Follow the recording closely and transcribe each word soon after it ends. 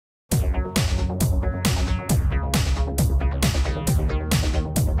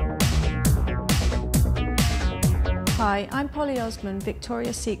Hi, I'm Osmond,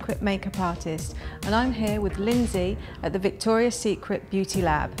 Victoria's Secret makeup artist, and I'm here with Lindsay at the Victoria's Secret Beauty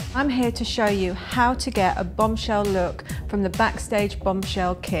Lab. I'm here to show you how to get a bombshell look from the Backstage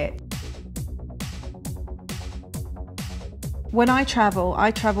Bombshell Kit. When I travel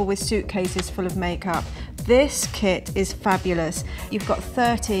with suitcases full of makeup. This kit is fabulous. You've got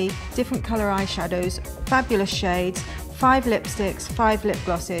 30 different colour eyeshadows, fabulous shades, 5 lipsticks, 5 lip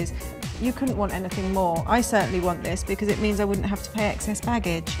glosses. You couldn't want anything more. I certainly want this because it means I wouldn't have to pay excess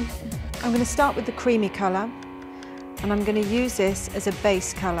baggage. I'm going to start with the creamy colour, and I'm going to use this as a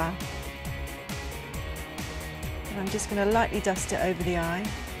base colour. And I'm just going to lightly dust it over the eye.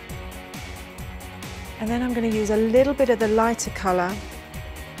 And then I'm going to use a little bit of the lighter colour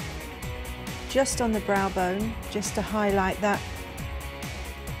just on the brow bone, just to highlight that.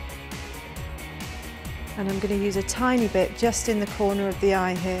 And I'm going to use a tiny bit just in the corner of the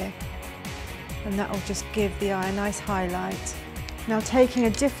eye here. And that will just give the eye a nice highlight. Now, taking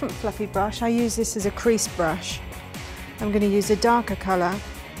a different fluffy brush, I use this as a crease brush. I'm going to use a darker colour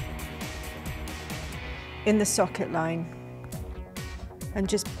in the socket line and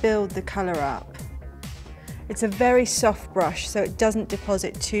just build the colour up. It's a very soft brush, so it doesn't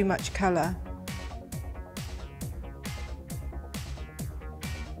deposit too much colour.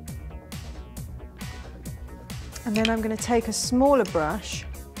 And then I'm going to take a smaller brush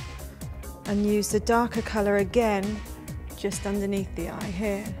and use the darker colour again just underneath the eye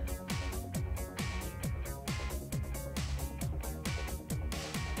here.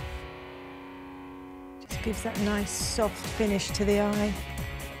 Just gives that nice soft finish to the eye.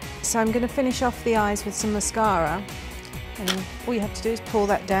 So I'm going to finish off the eyes with some mascara, and all you have to do is pull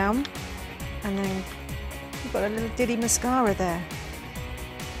that down, and then you've got a little diddy mascara there.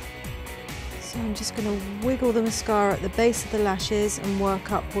 So I'm just going to wiggle the mascara at the base of the lashes and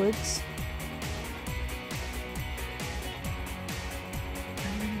work upwards.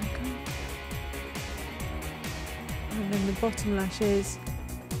 And then the bottom lashes,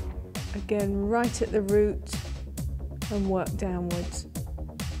 again right at the root, and work downwards.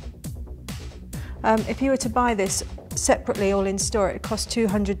 If you were to buy this separately all in store, it costs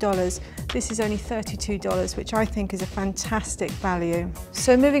 $200. This is only $32, which I think is a fantastic value.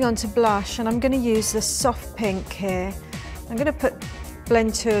 So moving on to blush, and I'm going to use the soft pink here. I'm going to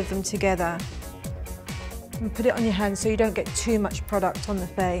blend 2 of them together and put it on your hand so you don't get too much product on the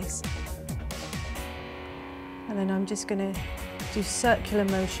face. And then I'm just going to do circular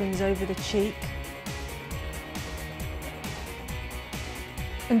motions over the cheek.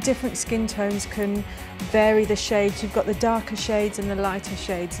 And different skin tones can vary the shades. You've got the darker shades and the lighter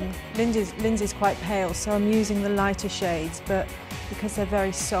shades, and Lindsay's quite pale, so I'm using the lighter shades, but because they're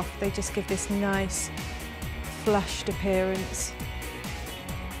very soft, they just give this nice flushed appearance.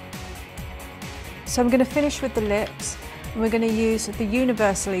 So I'm going to finish with the lips, and we're going to use the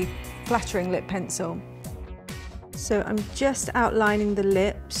universally flattering lip pencil. So I'm just outlining the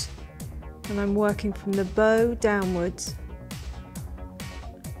lips, and I'm working from the bow downwards,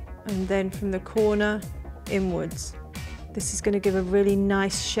 and then from the corner inwards. This is going to give a really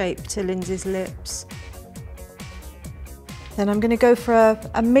nice shape to Lindsay's lips. Then I'm going to go for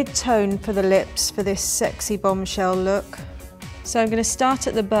a mid-tone for the lips for this sexy bombshell look. So I'm going to start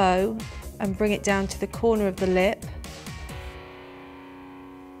at the bow and bring it down to the corner of the lip.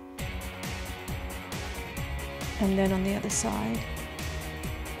 And then on the other side.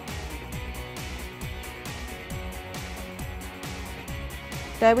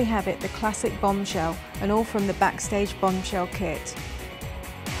 There we have it, the classic bombshell, and all from the Backstage Bombshell Kit.